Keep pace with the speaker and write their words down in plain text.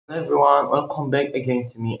Hello everyone, welcome back again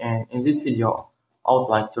to me, and in this video I would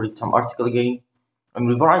like to read some article again. And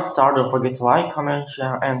before I start, don't forget to like, comment,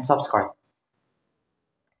 share and subscribe.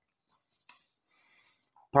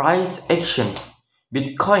 Price action.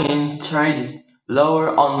 Bitcoin traded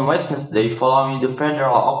lower on Wednesday following the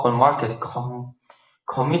Federal Open Market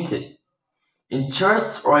Committee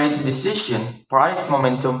interest rate decision. Price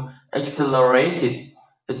momentum accelerated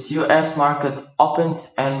as US market opened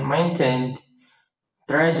and maintained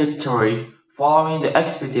trajectory following the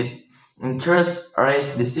expected interest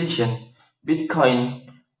rate decision. Bitcoin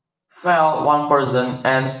fell 1%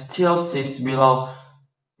 and still sits below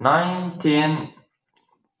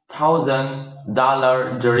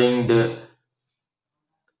 $19,000 during the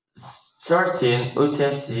 13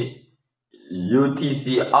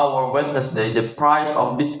 UTC hour Wednesday. The price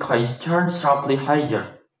of Bitcoin turned sharply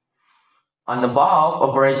higher on above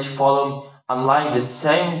average volume, unlike the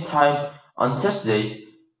same time on Thursday.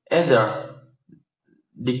 Ether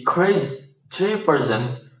decreased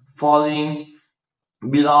 3%, falling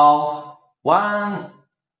below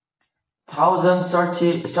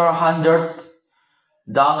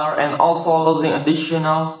 $1,300 and also losing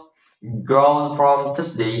additional ground from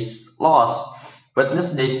Tuesday's loss.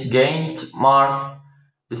 Wednesday's gain marked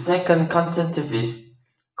the second consecutive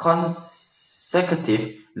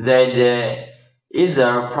that the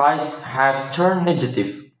Ether price have turned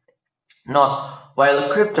negative. Note,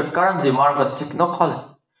 while cryptocurrency market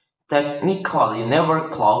technically never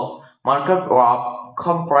closed, market gap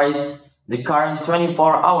comprised the current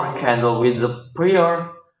 24-hour candle with the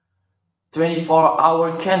prior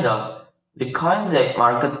 24-hour candle. The Coindex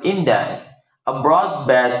Market Index, a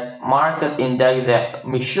broad-based market index that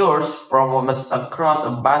measures performance across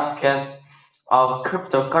a basket of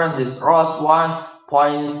cryptocurrencies, rose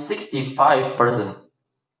 1.65%.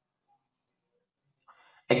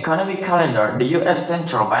 Economic calendar. The U.S.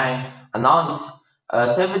 Central Bank announced a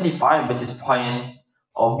 75 basis point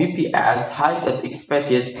or BPS hike as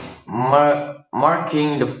expected,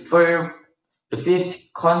 marking the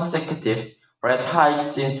fifth consecutive rate hike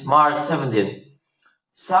since March 17.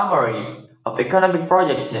 Summary of economic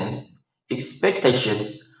projections.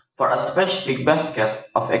 Expectations for a specific basket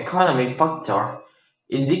of economic factors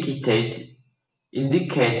indicated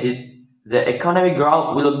the economic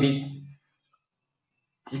growth will be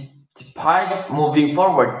tepid moving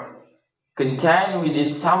forward. Contained within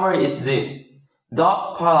summary is the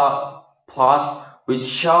dot plot, which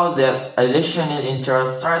shows that additional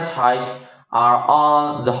interest rate hikes are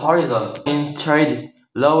on the horizon. In traded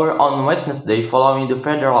lower on Wednesday following the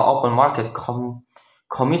Federal Open Market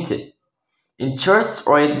Committee interest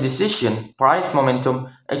rate decision. Price momentum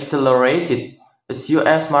accelerated as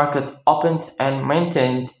US market opened and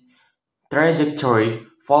maintained trajectory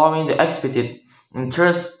following the expected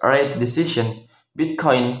interest rate decision.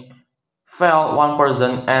 Bitcoin fell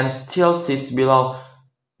 1% and still sits below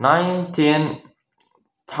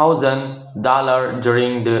 $19,000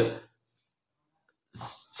 during the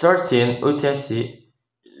 13 UTC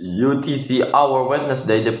hour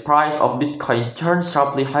Wednesday. The price of Bitcoin turned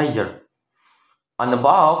sharply higher on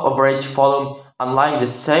above average volume, unlike the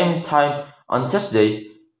same time on Thursday.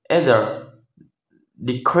 Ether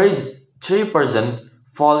decreased 3%,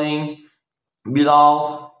 falling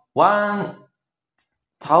below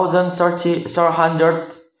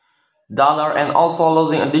 $1,300 and also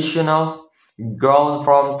losing additional ground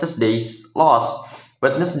from Tuesday's loss.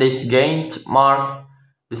 Wednesday's gain marked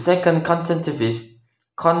the second consecutive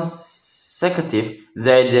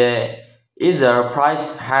that the Ether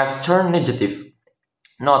price have turned negative.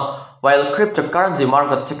 Note, while cryptocurrency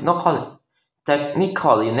market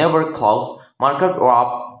technically never closed, market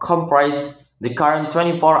gap comprised the current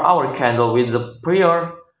 24-hour candle with the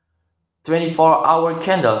prior 24-hour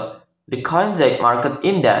candle. The Coindex Market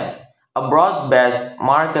Index, a broad-based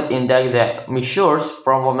market index that measures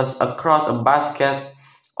performance across a basket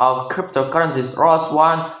of cryptocurrencies, rose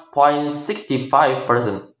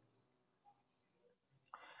 1.65%.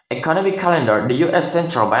 Economic calendar. The U.S.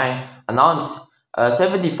 Central Bank announced a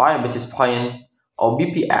 75 basis point or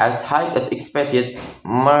BPS hike as expected,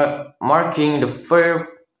 marking the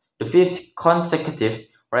fifth consecutive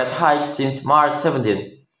rate hike since March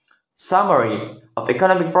 17. Summary of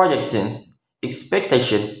economic projections.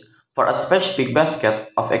 Expectations for a specific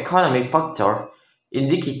basket of economic factors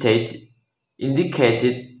indicated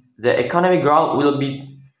the economic growth will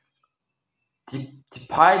be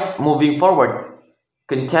tepid moving forward.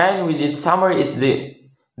 Contained within summary is the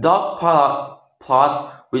dot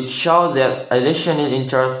plot, which shows that additional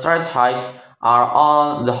interest rate hikes are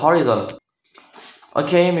on the horizon.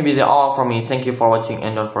 Okay, maybe they're all from me. Thank you for watching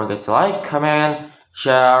and don't forget to like, comment,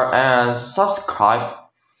 share and subscribe.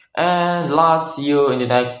 And last, see you in the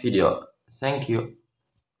next video. Thank you.